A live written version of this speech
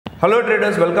Hello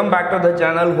traders, welcome back to the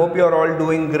channel. Hope you are all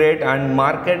doing great and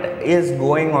market is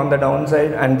going on the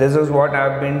downside, and this is what I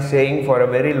have been saying for a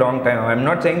very long time. I am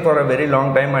not saying for a very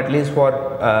long time, at least for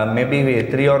maybe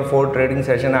 3 or 4 trading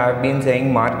session I have been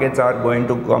saying markets are going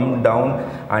to come down,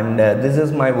 and this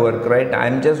is my work, right? I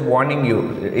am just warning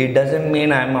you. It doesn't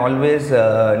mean I am always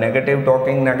negative,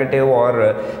 talking negative,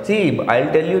 or see,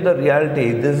 I'll tell you the reality.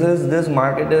 This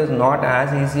market is not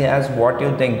as easy as what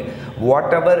you think.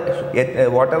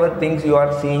 Whatever things you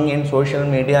are seeing in social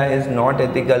media is not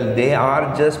ethical. They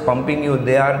are just pumping you,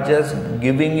 they are just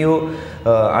giving you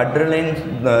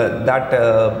adrenaline that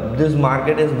this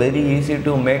market is very easy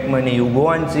to make money. You go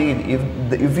and see,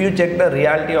 if you check the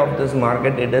reality of this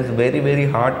market, it is very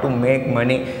hard to make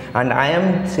money, and I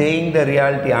am saying the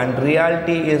reality, and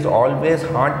reality is always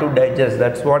hard to digest.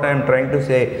 That's what I am trying to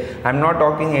say. I am not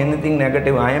talking anything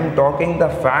negative, I am talking the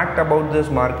fact about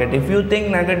this market. If you think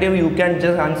negative, you can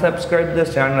just unsubscribe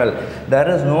this channel. There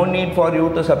is no need for you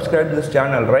to subscribe this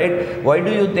channel, right? Why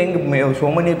do you think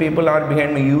so many people are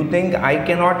behind me? You think I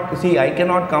cannot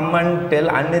come and tell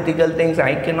unethical things.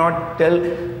 I cannot tell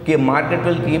market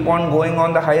will keep on going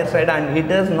on the higher side, and it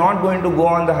is not going to go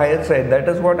on the higher side. That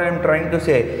is what I am trying to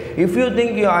say. If you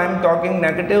think I am talking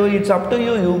negative, it's up to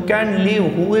you. You can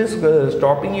leave. Who is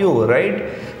stopping you, right?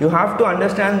 You have to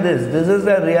understand this. This is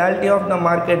the reality of the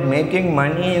market. Making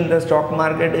money in the stock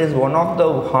market is one of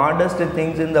the hardest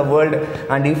things in the world,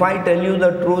 and if I tell you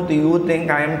the truth, you think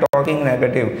I am talking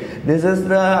negative. This is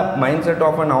the mindset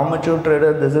of an amateur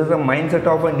trader. This is the mindset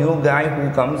of a new guy who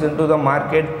comes into the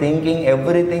market thinking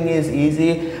everything is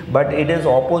easy, but it is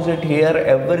opposite here.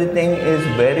 Everything is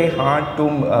very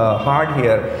hard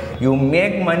here. You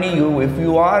make money, if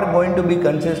you are going to be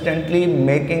consistently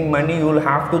making money, you will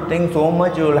have to think so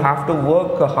much, you will have to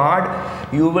work hard.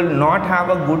 You will not have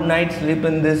a good night's sleep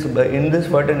in this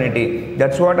fraternity.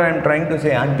 That's what I am trying to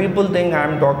say. And people think I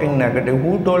am talking negative.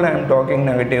 Who told I am talking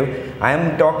negative? I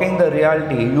am talking the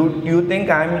reality. You think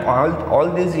I am all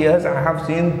these years I have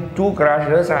seen 2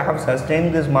 crashes. I have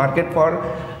sustained this market for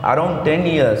around 10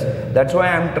 years. That's why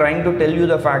I am trying to tell you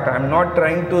the fact. I am not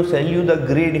trying to sell you the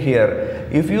greed here.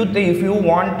 If I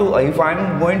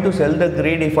am going to sell the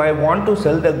greed, if I want to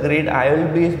sell the greed, I will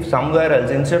be somewhere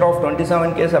else. Instead of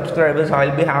 27k subscribers, I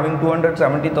will be having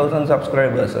 270,000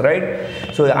 subscribers, right?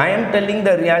 So I am telling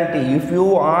the reality. If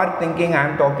you are thinking I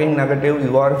am talking negative,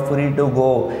 you are free to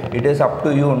go. It is up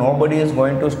to you. Nobody is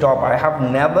going to stop. I have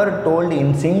never told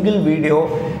in single video.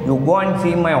 You go and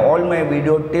see all my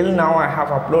video. Till now I have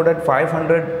uploaded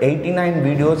 589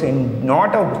 videos. In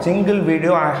not a single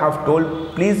video I have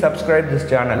told please subscribe this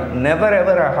channel. Never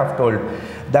ever I have told.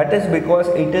 That is because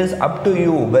it is up to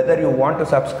you whether you want to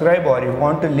subscribe or you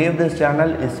want to leave this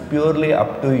channel. Is purely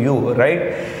up to you,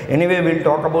 right? Anyway, we'll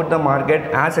talk about the market.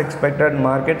 As expected,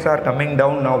 markets are coming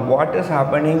down. Now what is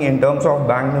happening in terms of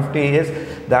Bank Nifty is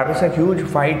there is a huge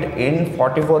fight in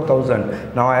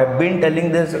 44,000. Now I have been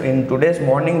telling this in today's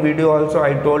morning video also.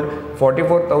 I told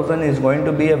 44,000 is going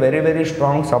to be a very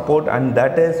strong support, and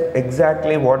that is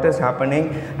exactly what is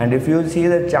happening. And if you see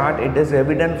the chart, it is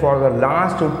evident for the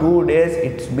last 2 days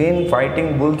it's been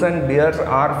fighting. Bulls and bears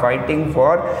are fighting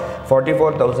for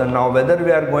 44,000. Now whether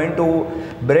we are going to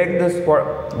break this,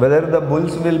 whether the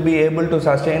bulls will be able to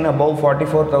sustain above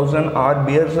 44,000 or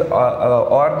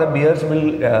the bears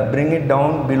will bring it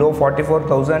down below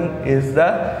 44,000 is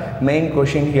the main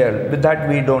question here. With that,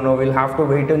 we don't know. We'll have to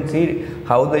wait and see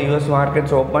how the US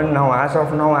markets open. Now as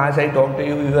of now, as I talk to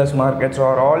you, US markets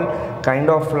are all kind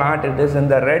of flat. It is in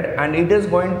the red, and it is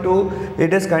going to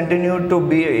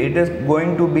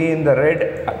be in the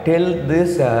red till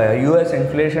this US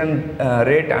inflation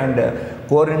rate and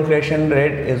core inflation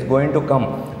rate is going to come,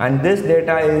 and this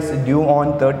data is due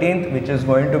on 13th, which is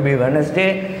going to be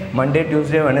Wednesday, Monday,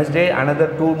 Tuesday, Wednesday, another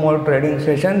 2 more trading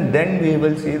session, then we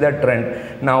will see the trend.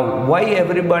 Now why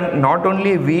everyone, not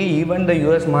only we, even the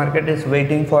US market is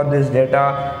waiting for this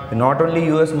data. Not only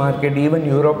US market, even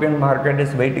European market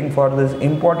is waiting for this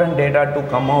important data to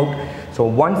come out. So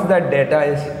once that data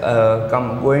is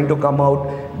going to come out,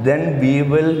 then we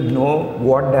will know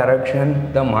what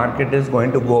direction the market is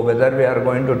going to go, whether we are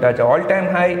going to touch all-time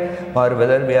high or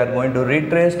whether we are going to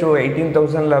retrace to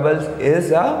 18,000 levels is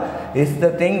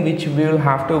the thing which we will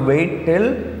have to wait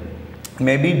till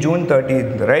maybe June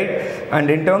 30th, right? And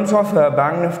in terms of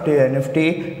Bank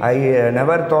Nifty, I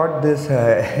never thought this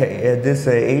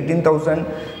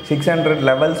 18,600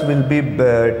 levels will be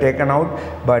taken out,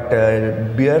 but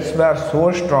bears were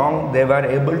so strong, they were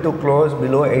able to close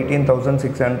below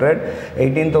 18,600.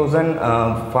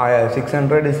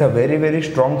 18,600 is a very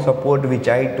strong support, which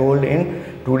I told in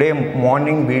today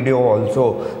morning video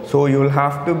also. So we'll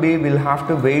have to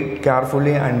wait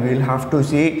carefully, and we'll have to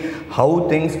see how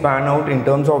things pan out in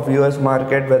terms of US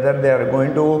market, whether they are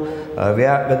going to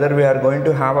whether we are going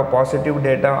to have a positive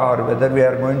data or whether we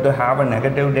are going to have a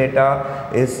negative data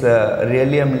is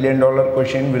really $1 million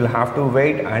question. We'll have to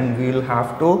wait, and we'll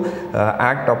have to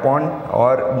act upon,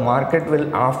 or market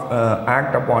will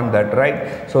act upon that,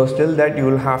 right? So still that you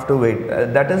will have to wait.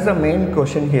 That is the main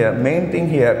question here, main thing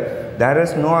here. There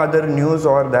is no other news,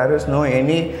 or there is no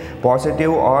any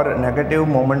positive or negative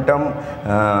momentum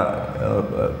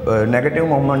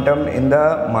in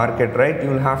the market, right? You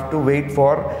will have to wait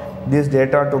for this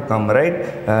data to come, right?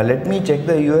 Let me check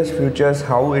the US futures,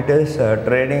 how it is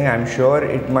trading. I'm sure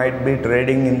it might be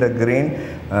trading in the green.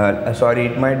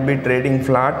 It might be trading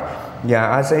flat.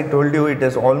 Yeah, as I told you, it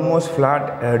is almost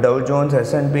flat. Dow Jones,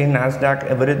 S&P, Nasdaq,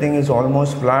 everything is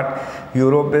almost flat.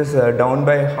 Europe is down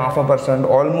by 0.5%,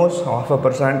 almost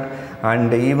 0.5%,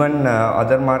 and even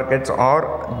other markets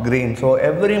are green. So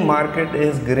every market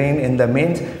is green. In the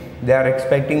means they are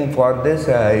expecting for this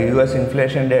US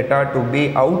inflation data to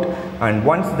be out, and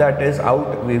once that is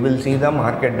out, we will see the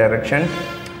market direction.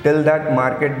 Till that,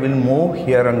 market will move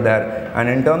here and there. And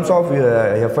in terms of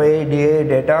FIA DA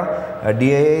data,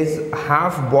 DAs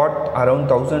have bought around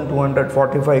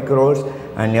 1245 crores,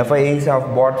 and FIAs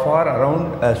have bought for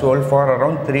around sold for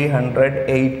around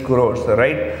 308 crores,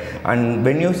 right? And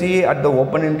when you see at the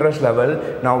open interest level,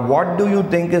 now what do you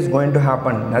think is going to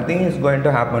happen? Nothing is going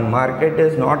to happen. Market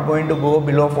is not going to go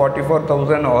below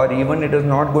 44,000, or even it is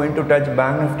not going to touch.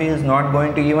 Bank Nifty is not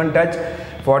going to even touch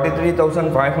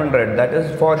 43,500. that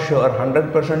is for sure,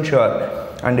 100% sure.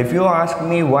 And if you ask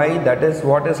me why, that is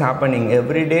what is happening.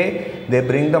 Every day they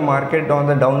bring the market on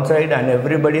the downside, and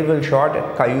everybody will short.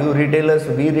 You retailers,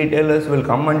 we retailers will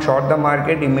come and short the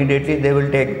market. Immediately they will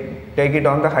take it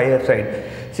on the higher side.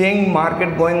 Seeing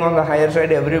market going on the higher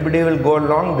side, everybody will go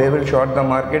long, they will short the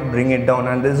market, bring it down,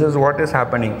 and this is what is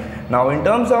happening. Now in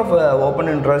terms of open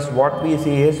interest, what we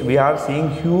see is, we are seeing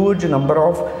huge number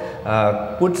of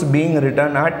puts being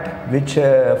written at which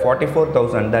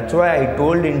 44,000. That's why I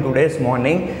told in today's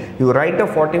morning, you write a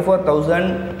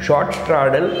 44,000 short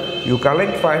straddle, you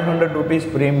collect 500 rupees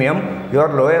premium, your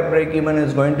lower break even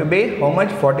is going to be how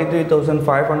much?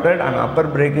 43,500, and upper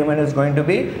break even is going to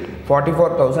be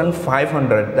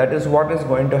 44,500. That is what is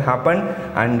going to happen.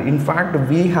 And in fact,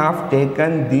 we have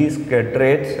taken these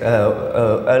trades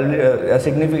a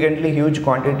significantly huge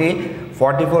quantity,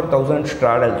 44,000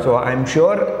 straddle. So I'm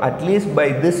sure at least by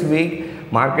this week,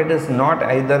 market is not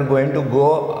either going to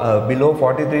go below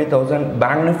 43,000.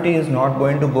 Bank Nifty is not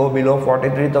going to go below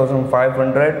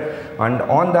 43,500, and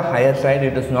on the higher side,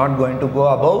 it is not going to go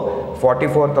above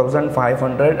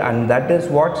 44,500. And that is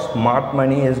what smart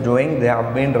money is doing. They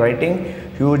have been writing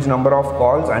huge number of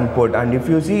calls and put. And if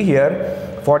you see here,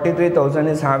 43,000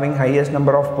 is having highest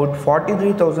number of put,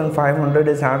 43,500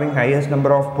 is having highest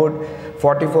number of put,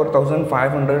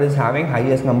 44,500 is having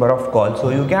highest number of calls. So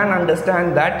you can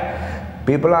understand that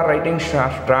people are writing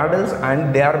straddles,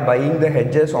 and they are buying the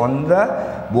hedges on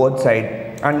the both side.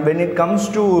 And when it comes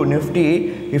to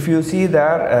Nifty, if you see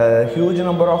there, huge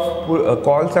number of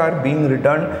calls are being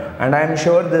written, and I am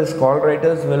sure these call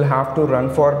writers will have to run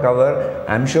for cover.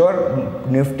 I am sure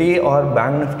Nifty or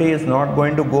Bank Nifty is not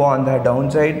going to go on the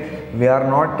downside. We are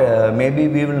not, maybe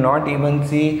we will not even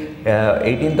see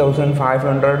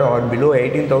 18,500 or below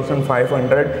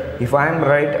 18,500. If I am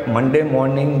right, Monday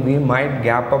morning we might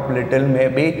gap up little,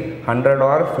 maybe 100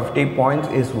 or 50 points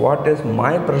is what is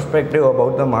my perspective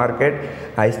about the market.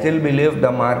 I still believe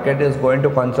the market is going to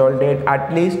consolidate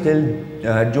at least till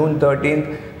June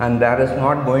 13th, and there is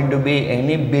not going to be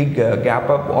any big gap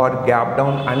up or gap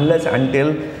down unless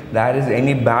until there is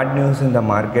any bad news in the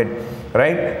market,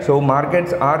 right? So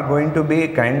markets are going to be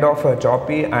kind of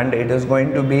choppy, and it is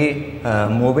going to be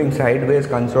moving sideways,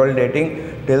 consolidating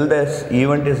till this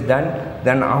event is done.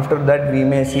 Then after that we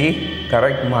may see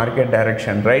correct market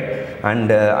direction, right? And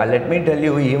let me tell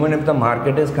you, even if the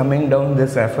market is coming down,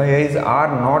 these FIIs are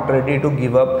not ready to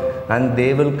give up, and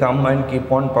they will come and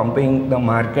keep on pumping the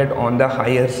market on the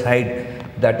higher side.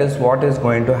 That is what is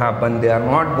going to happen. They are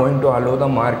not going to allow the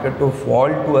market to fall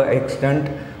to an extent,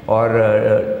 or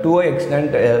to an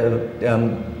extent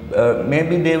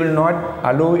maybe they will not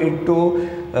allow it to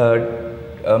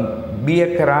be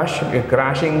a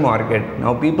crashing market.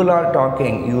 Now people are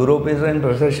talking Europe is in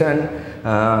recession,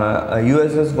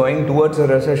 US is going towards a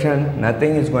recession.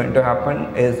 Nothing is going to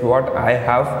happen is what I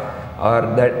have,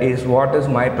 or that is what is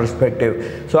my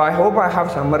perspective. So I hope I have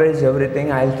summarized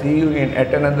everything. I'll see you in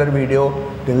at another video.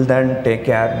 Till then, take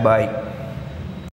care. Bye.